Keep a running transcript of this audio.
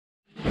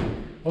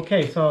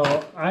Okay, so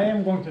I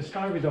am going to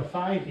start with the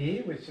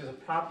 5B, which is a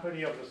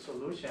property of the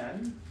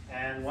solution.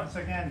 And once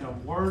again, the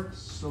word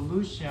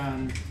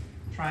solution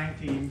trying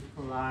to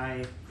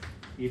imply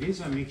it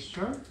is a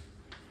mixture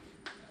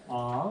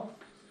of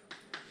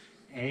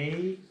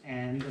A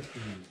and B.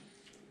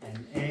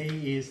 And A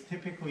is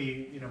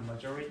typically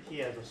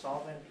majority as a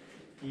solvent,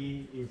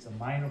 B is a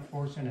minor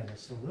portion as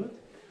a solute.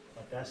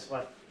 But that's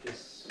what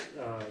this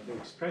the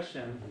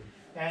expression.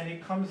 And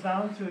it comes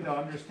down to the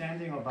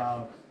understanding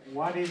about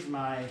what is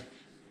my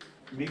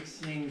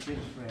mixing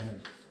digital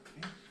energy.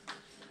 Okay?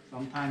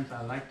 Sometimes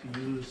I like to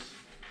use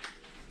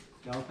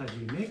delta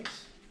G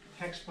mix.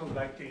 Textbook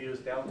like to use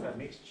delta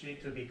mix G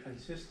to be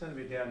consistent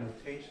with their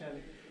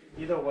notation.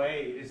 Either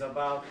way, it is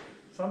about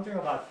something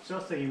about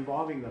just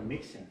involving the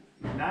mixing,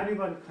 not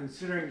even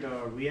considering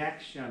the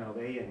reaction of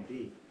A and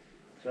B.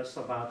 Just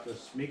about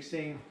this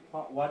mixing,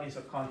 what is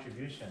a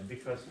contribution?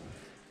 Because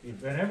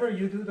whenever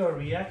you do the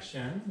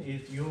reaction,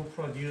 you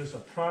produce a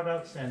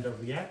product and a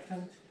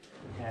reactant.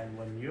 And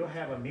when you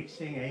have a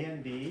mixing A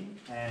and B,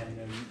 and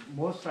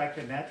most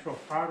likely natural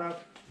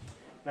product,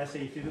 let's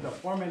say if you do the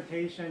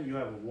fermentation, you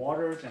have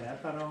waters and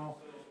ethanol,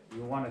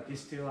 you want to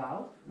distill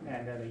out,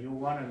 and then you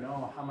want to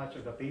know how much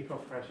of the vapor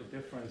pressure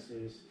difference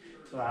is.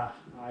 So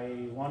I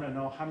want to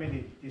know how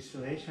many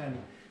distillation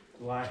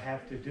do I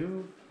have to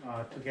do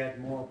to get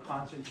more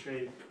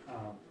concentrate,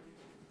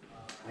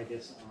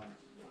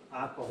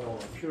 alcohol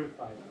or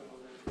purified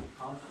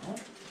alcohol.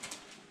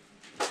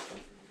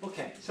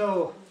 Okay,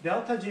 so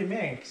delta G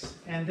mix,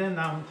 and then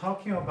I'm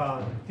talking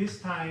about this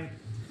time,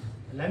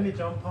 let me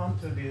jump on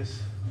to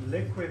these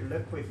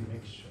liquid-liquid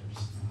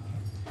mixtures.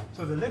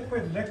 So the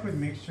liquid-liquid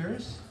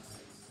mixtures,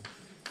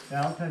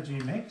 delta G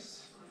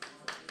mix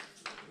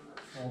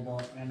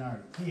over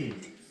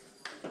nRT.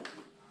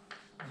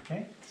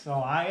 Okay, so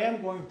I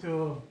am going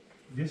to,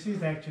 this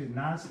is actually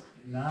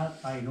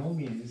not by no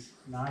means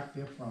not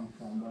different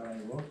from what I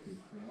wrote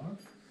before.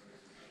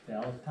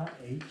 Delta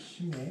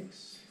H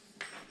mix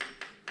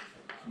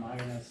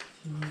minus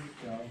T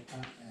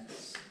delta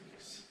S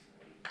mix.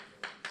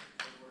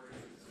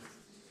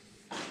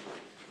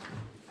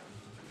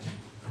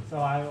 So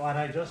what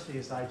I just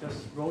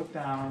wrote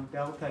down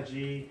delta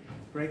G,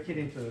 break it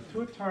into the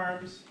two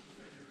terms,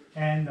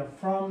 and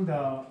from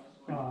the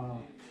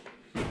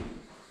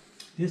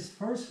this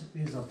first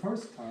is the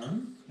first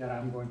term that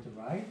I'm going to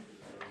write,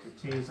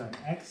 which is an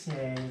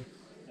XA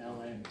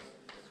ln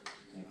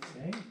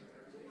XA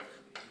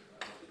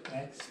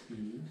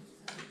XB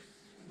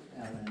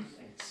ln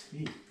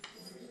XB.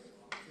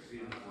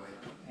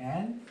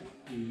 And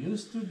it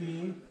used to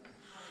be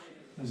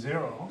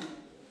 0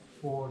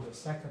 for the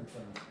second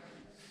term.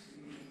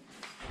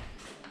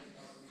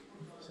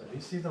 So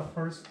this is the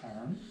first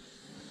term.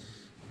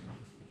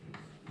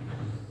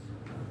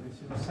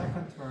 This is the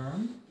second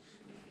term.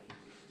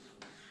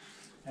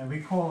 And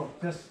we call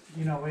this,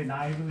 way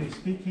naively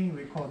speaking,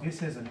 we call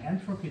this as an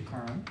entropy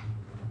term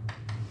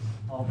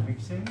of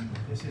mixing.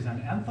 This is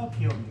an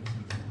enthalpy of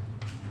mixing.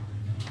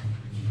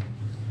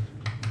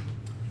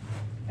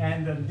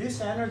 And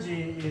this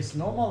energy is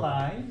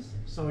normalized,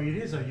 so it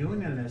is a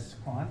uniless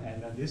quant,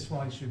 and this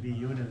one should be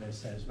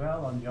uniless as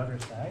well on the other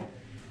side.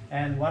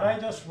 And what I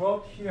just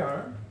wrote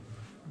here,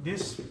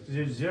 this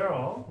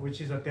 0, which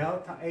is a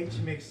delta H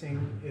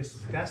mixing,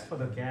 that's for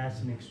the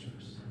gas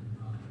mixtures.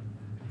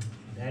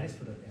 That is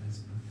for the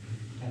gas.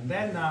 And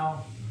then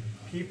now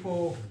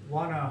people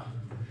want to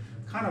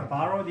kind of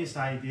borrow this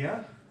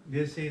idea.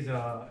 This is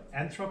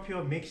entropy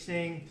of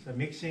mixing, so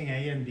mixing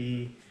A and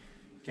B,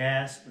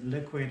 gas,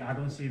 liquid, I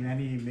don't see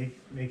any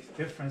make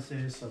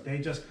differences, so they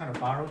just kind of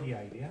borrow the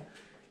idea.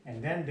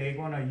 And then they're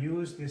going to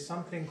use this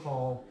something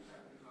called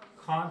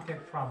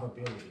contact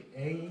probability,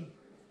 A,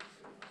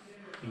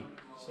 B.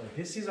 So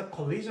this is a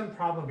collision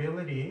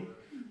probability.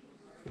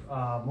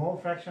 Mole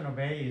fraction of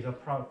A is a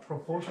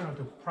proportional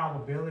to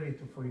probability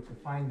for you to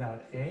find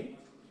out A,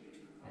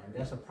 and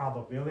there's a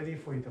probability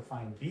for you to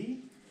find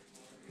B.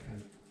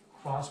 And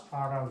cross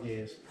product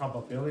is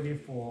probability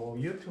for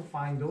you to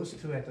find those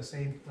two at the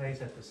same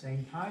place at the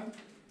same time,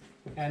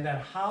 and then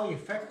how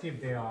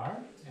effective they are,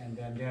 and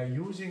then they're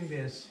using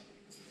this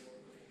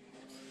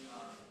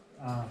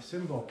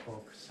symbol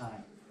called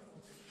sign.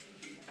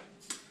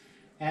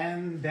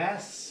 And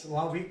that's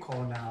what we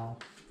call now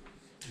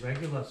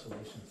regular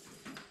solution.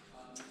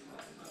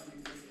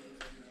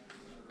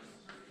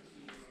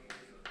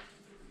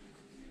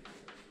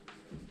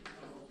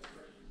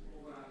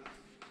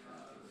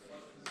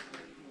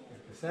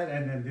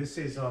 And then this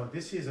is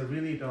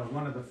really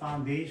one of the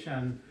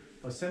foundation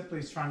for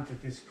simply trying to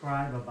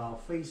describe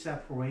about phase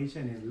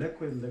separation in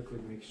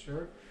liquid-liquid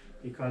mixture,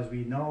 because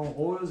we know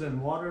oils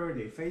and water,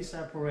 they phase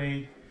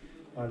separate.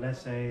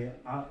 Let's say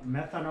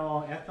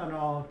methanol,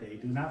 ethanol, they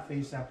do not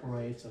phase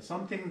separate. So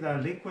something the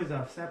liquids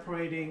are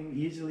separating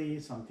easily,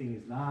 something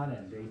is not,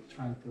 and they're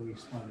trying to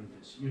explain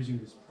this using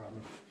this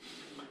problem.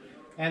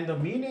 And the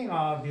meaning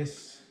of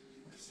this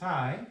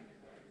psi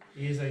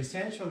is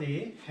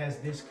essentially has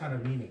this kind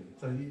of meaning.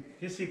 So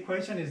this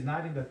equation is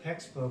not in the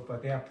textbook,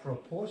 but they are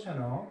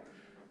proportional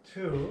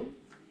to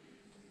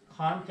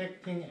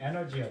contacting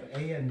energy of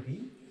A and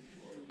B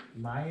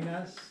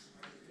minus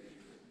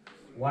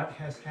what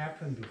has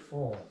happened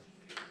before.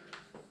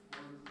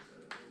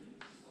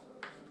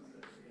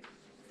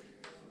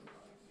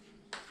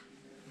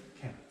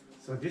 Okay,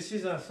 so this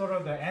is a sort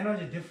of the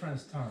energy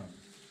difference term.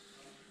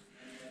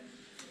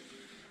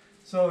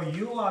 So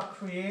you are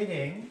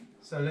creating,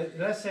 so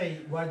let's say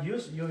what you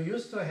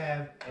used to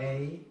have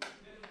A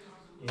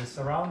is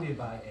surrounded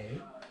by A,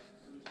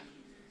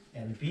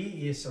 and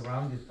B is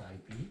surrounded by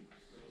B.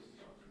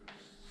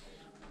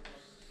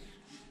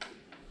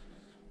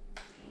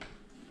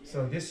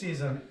 So this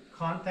is a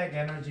contact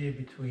energy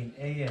between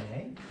A and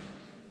A,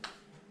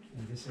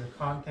 and this is a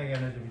contact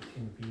energy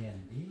between B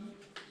and B.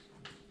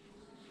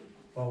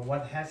 But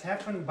what has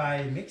happened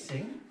by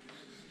mixing,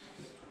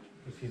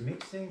 if you're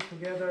mixing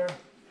together,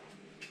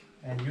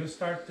 and you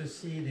start to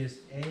see this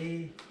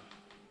A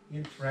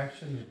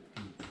interaction with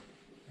B.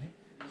 Okay?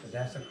 So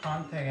that's the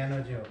contact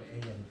energy of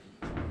A and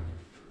B.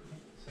 Okay?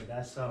 So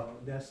that's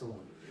the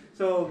one.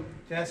 So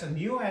there's a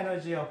new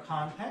energy of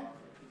contact,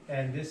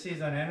 and this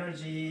is an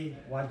energy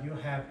what you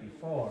have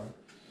before.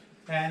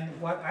 And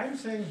what I'm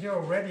saying here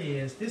already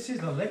is this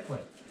is a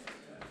liquid.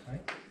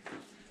 Right?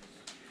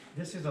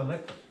 This is a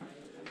liquid.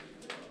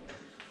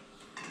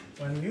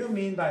 When you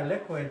mean by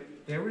liquid,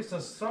 there is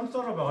some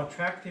sort of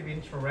attractive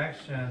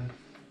interaction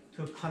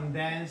to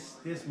condense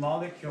this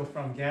molecule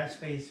from gas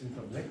phase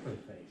into liquid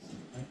phase.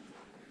 Right?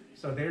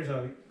 So there's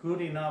a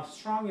good enough,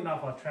 strong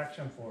enough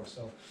attraction force.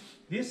 So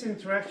this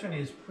interaction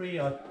is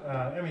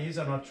is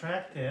an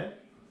attractive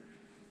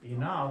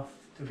enough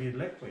to be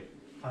liquid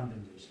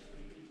condensation.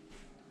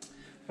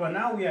 But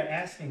now we are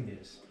asking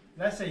this.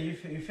 Let's say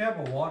if you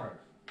have a water,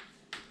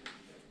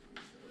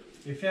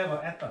 if you have an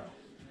ethanol,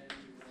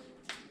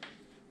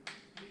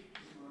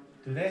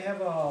 do they have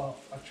a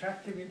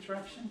attractive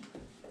interaction?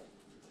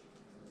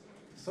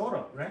 Sort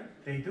of, right?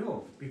 They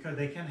do, because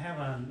they can have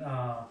an,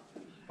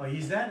 but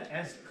is that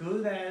as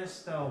good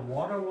as the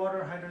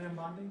water-water hydrogen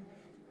bonding?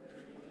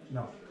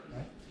 No,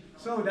 right?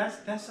 So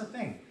that's the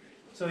thing.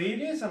 So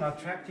it is an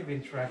attractive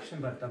interaction,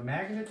 but the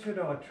magnitude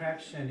of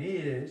attraction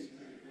is,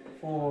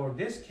 for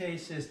this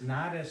case, is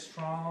not as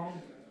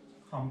strong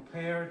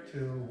compared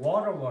to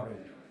water-water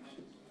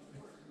interaction.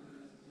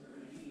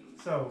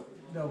 So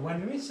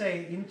when we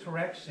say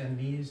interaction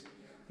means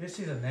this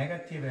is a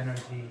negative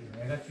energy.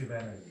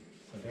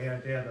 So they are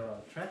the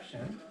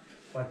attraction,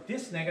 but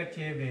this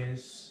negative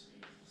is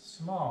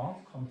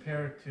small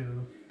compared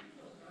to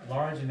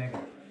large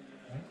negative,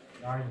 right?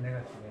 Large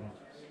negative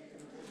energies.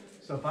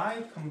 So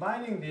by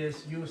combining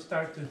this, you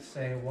start to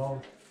say,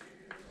 well,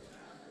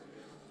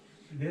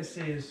 this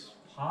is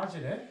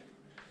positive,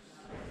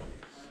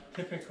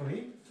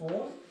 typically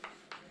for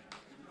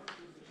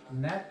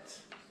net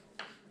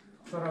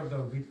sort of the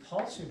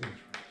repulsive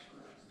interaction.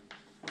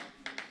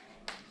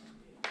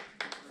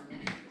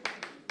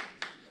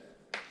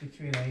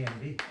 Between A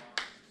and B,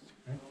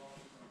 right?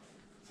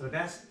 So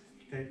does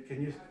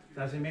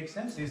it make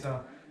sense?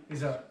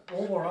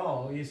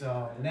 Overall is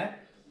a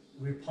net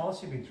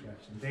repulsive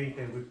interaction. They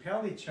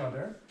repel each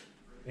other.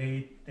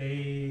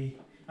 They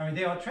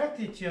attract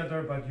each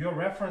other, but your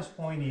reference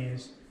point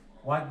is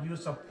what you're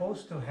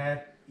supposed to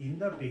have in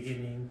the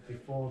beginning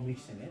before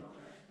mixing it.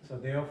 So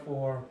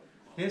therefore,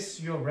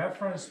 your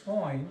reference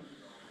point,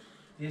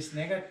 this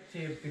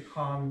negative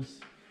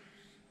becomes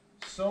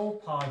so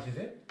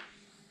positive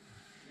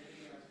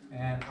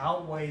and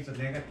outweighs the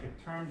negative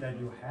term that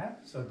you have.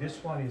 So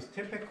this one is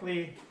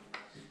typically,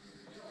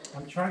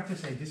 I'm trying to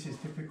say this is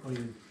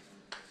typically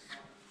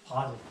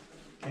positive.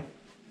 Okay?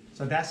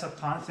 So that's a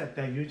concept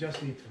that you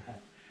just need to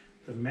have.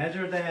 To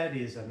measure that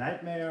is a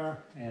nightmare,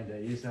 and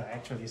it's a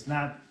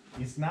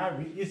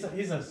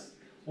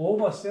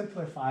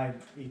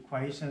oversimplified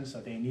equation,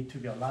 so they need to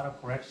be a lot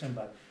of correction,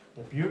 but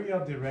the beauty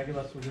of the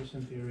regular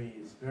solution theory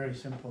is very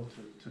simple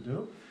to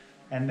do,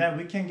 and then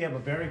we can give a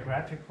very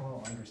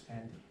graphical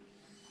understanding.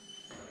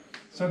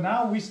 So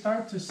now we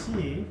start to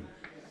see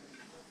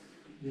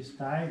this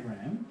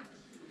diagram.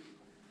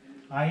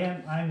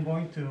 I'm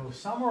going to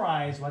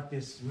summarize what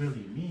this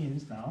really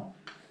means now.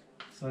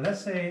 So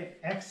let's say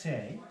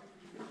XA,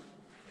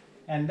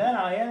 and then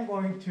I am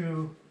going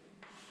to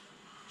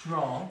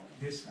draw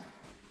this one,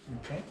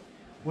 okay,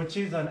 which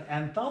is an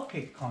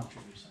enthalpic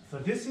contribution. So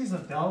this is a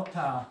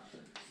delta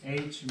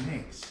H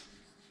mix,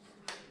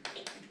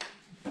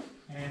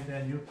 and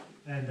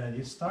then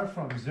you start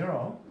from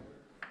 0.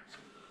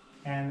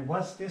 And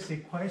what this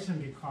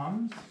equation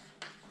becomes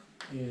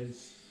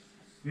is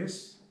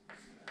this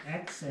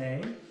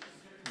XA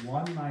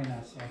 1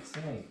 minus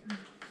XA,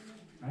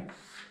 right?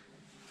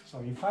 So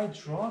if I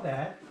draw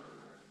that,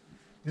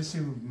 this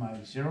is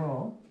my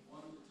 0.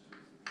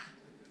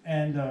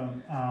 And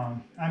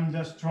I'm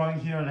just drawing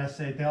here, let's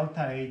say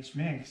delta H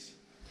mix,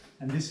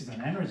 and this is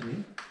an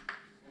energy.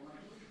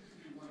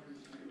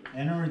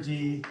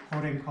 Energy,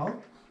 quote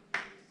unquote,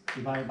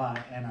 divided by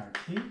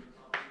nRT.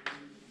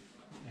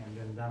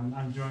 And then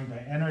I'm drawing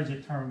the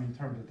energy term in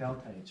terms of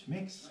delta H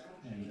mix.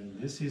 And then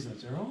this is a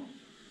 0.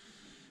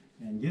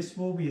 And this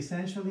will be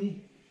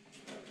essentially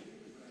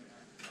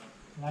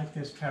like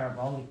this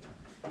parabolic.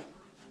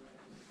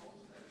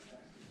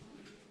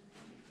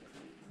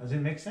 Does it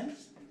make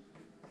sense?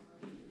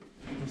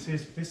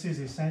 This is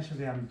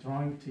essentially, I'm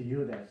drawing to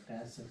you that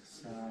that's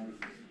xi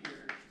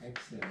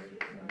xa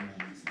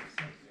minus xi.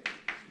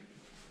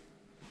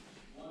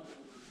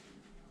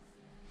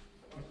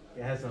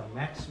 It has a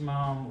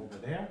maximum over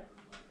there.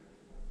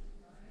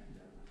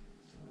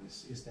 So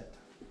this is that.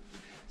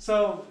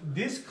 So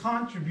this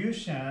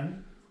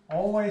contribution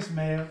always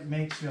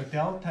makes your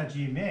delta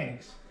G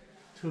mix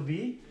to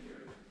be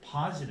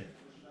positive,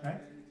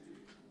 right?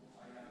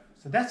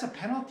 So that's a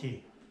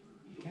penalty.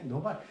 Okay,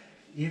 nobody.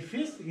 If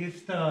this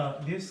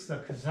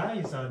psi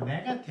is a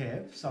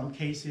negative, some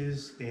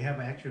cases they have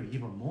actually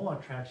even more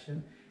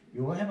attraction.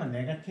 You will have a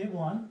negative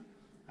one.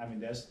 I mean,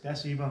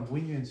 that's even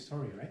win-win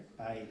story,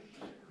 right?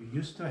 You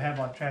used to have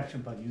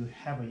attraction, but you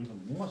have an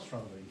even more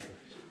stronger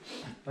interaction.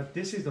 But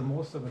this is the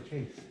most of the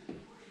case.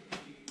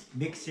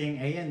 Mixing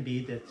A and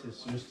B that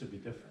is used to be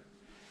different.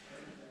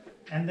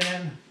 And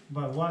then,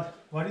 but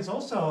what is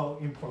also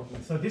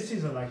important? So this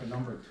is like a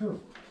number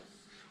 2.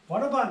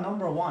 What about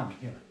number 1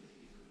 here?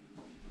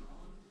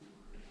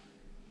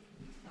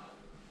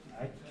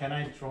 Right? Can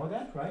I draw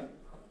that, right?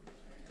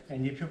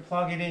 And if you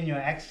plug it in your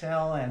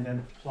Excel and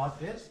then plot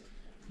this,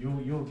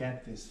 you'll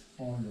get this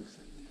form looks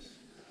like this.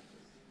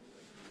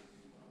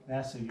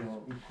 That's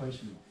your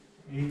equation.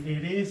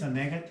 It is a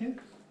negative,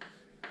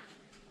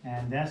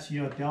 and that's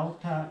your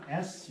delta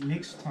S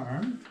mixed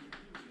term.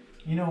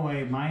 In a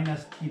way,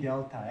 minus T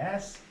delta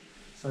S.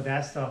 So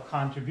that's the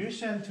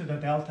contribution to the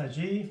delta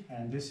G,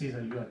 and this is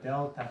your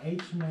delta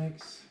H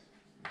mixed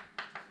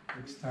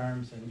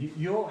terms. And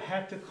you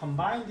have to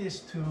combine these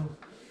two,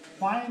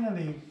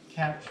 finally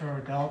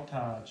capture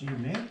delta G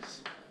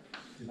mix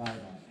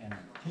divided by N of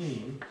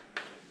T.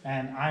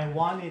 And I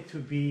want it to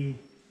be,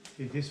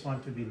 this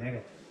one to be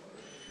negative.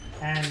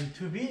 And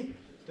to be,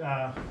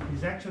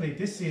 is actually,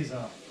 this is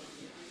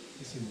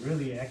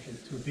really actually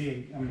too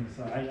big. I mean,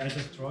 so I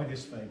just draw it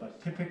this way,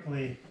 but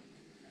typically,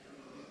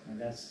 and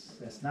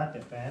that's not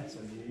that bad, so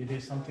it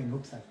is something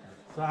looks like that.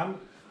 So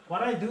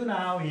what I do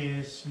now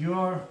is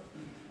your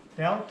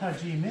delta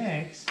G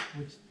mix,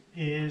 which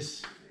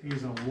is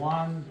a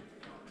 1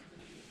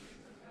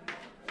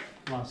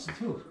 plus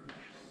 2,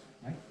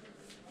 right?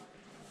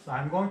 So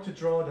I'm going to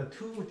draw the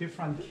 2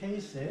 different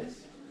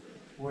cases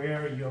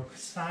where your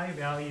psi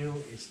value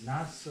is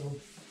not so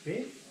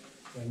big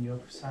when your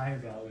psi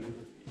value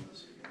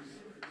is.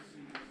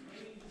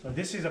 So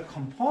this is a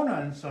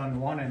components on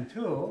 1 and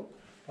 2,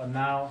 but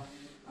now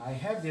I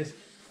have this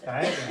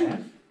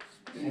diagram,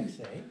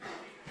 XA,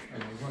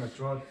 and we're going to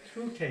draw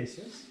 2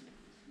 cases.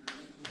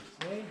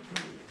 XA.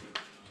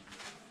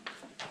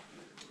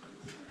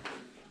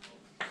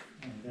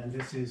 And then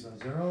this is a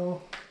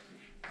 0,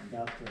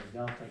 delta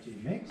G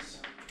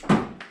mix,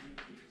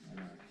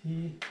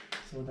 T,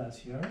 so that's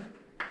here.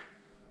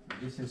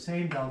 This is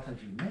same delta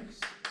G mix.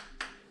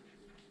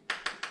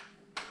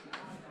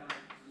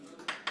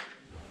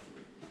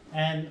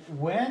 And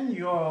when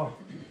your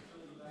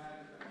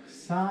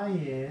psi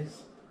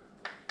is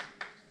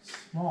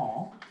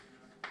small,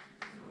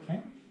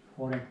 okay,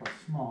 quote unquote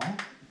small,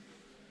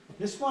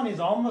 this one is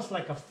almost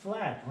like a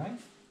flat, right?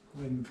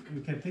 When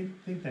you can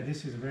think that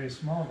this is a very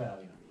small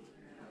value.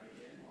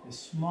 A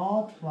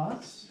small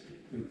plus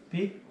with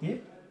big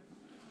dip,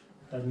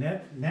 the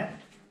net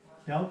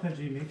delta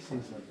G mix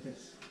is like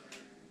this.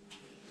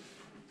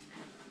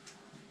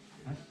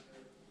 Right?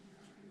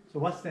 So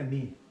what's that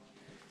mean?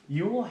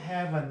 You will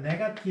have a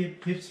negative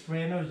Gibbs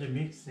free energy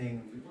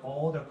mixing with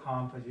all the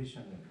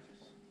composition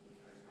energies.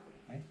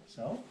 Right?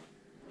 So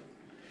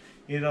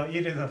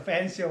it is a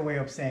fancier way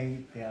of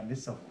saying they are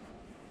miscible.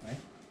 Right?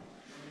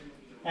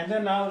 And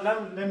then now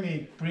let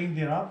me bring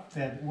it up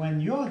that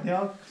when your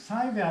delta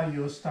psi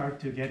values start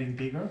to getting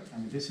bigger, I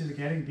mean this is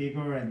getting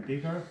bigger and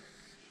bigger,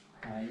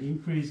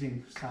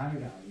 increasing psi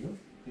value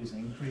is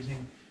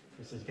increasing,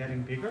 this is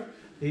getting bigger.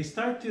 They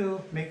start to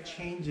make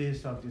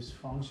changes of this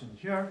function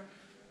here.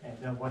 And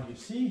then what you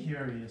see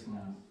here is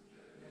now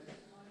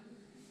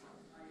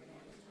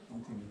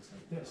something looks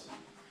like this.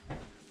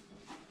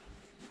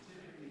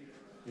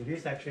 It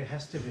is actually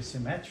has to be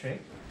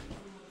symmetric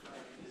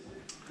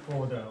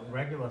for the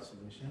regular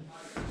solution.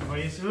 But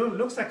it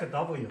looks like a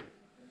W.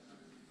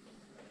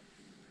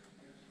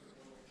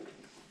 All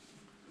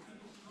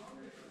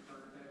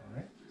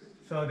right.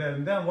 So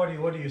then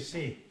what do you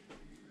see?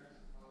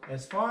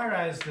 As far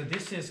as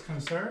this is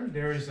concerned,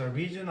 there is a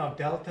region of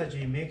delta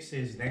G mix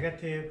is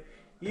negative.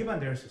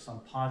 Even there's some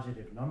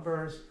positive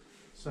numbers,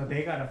 so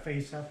they gotta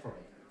phase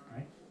separate,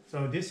 right?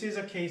 So this is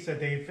a case that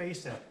they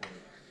phase separate.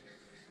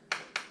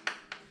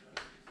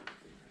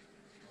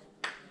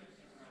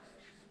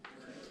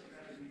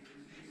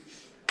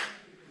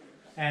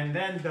 And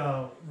then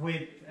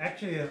with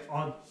actually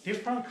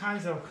different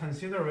kinds of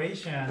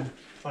consideration,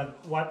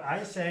 but what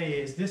I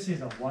say is this is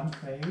a one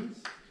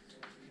phase,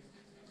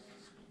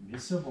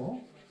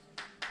 miscible.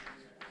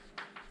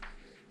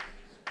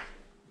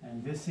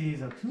 And this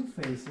is a 2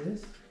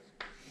 phases,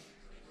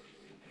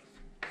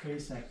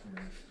 phase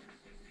separation.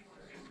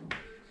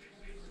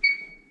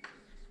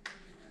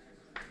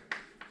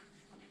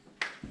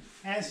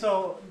 And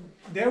so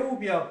there will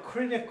be a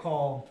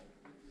critical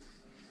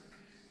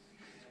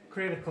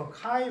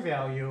chi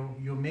value.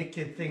 You make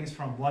it things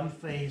from one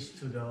phase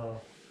to the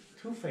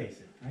two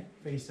phases, right?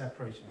 Phase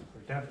separation. So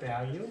that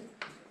value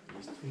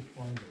is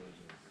 2.00.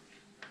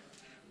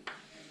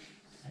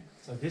 Right?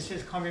 So this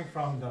is coming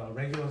from the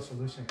regular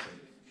solution phase.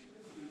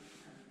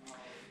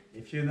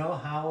 If you know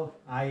how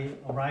I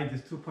arrived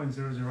at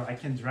 2.00, I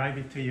can drive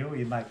it to you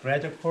in my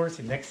graduate course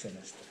in next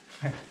semester.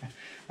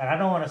 But I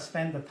don't want to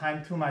spend the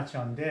time too much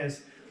on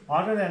this.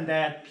 Other than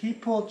that,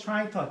 people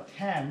trying to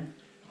attempt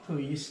to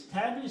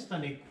establish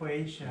an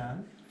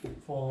equation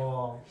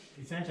for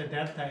essentially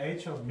delta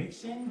H of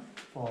mixing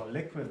for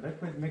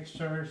liquid-liquid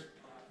mixtures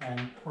and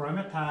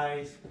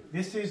parameterize.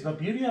 This is the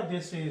beauty of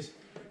this is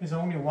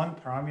only one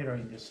parameter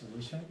in this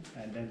solution,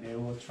 and then they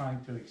will try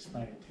to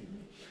explain it to you.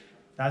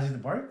 Does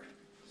it work?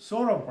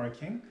 Sort of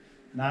working,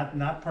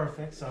 not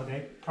perfect. So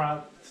they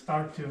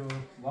start to,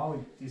 wow,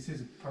 this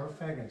is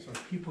perfect, and so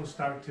people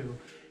start to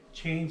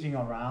changing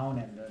around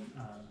and then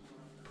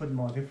put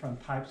more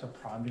different types of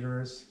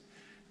parameters.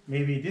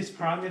 Maybe this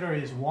parameter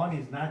is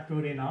not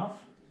good enough.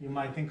 You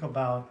might think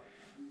about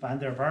van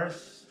der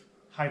Waals,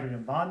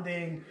 hydrogen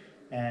bonding,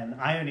 and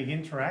ionic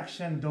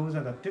interaction. Those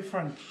are the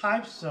different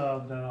types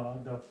of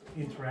the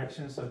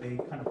interactions. So they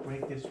kind of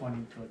break this one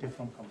into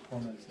different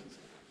components.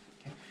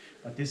 Okay?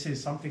 But this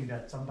is something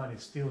that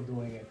somebody's still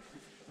doing it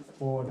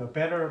for the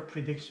better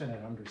prediction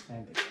and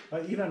understanding.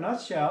 But in a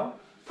nutshell,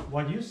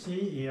 what you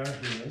see here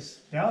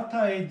is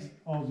delta H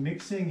of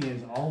mixing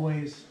is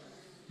always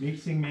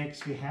mixing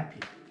makes me happy.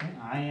 Okay?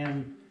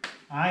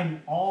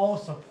 I'm all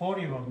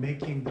supportive of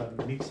making the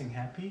mixing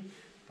happy,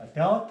 but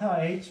delta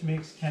H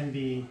mix can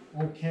be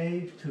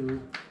okay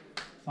to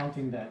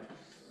something that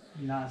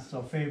not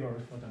so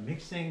favorable for the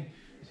mixing.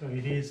 So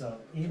it is a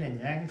yin and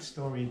yang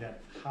story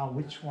that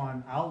which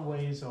one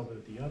outweighs over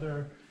the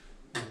other,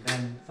 and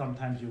then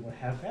sometimes you will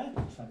have that,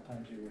 and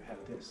sometimes you will have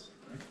this.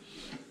 Right?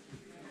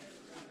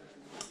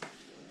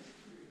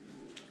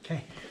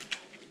 Okay.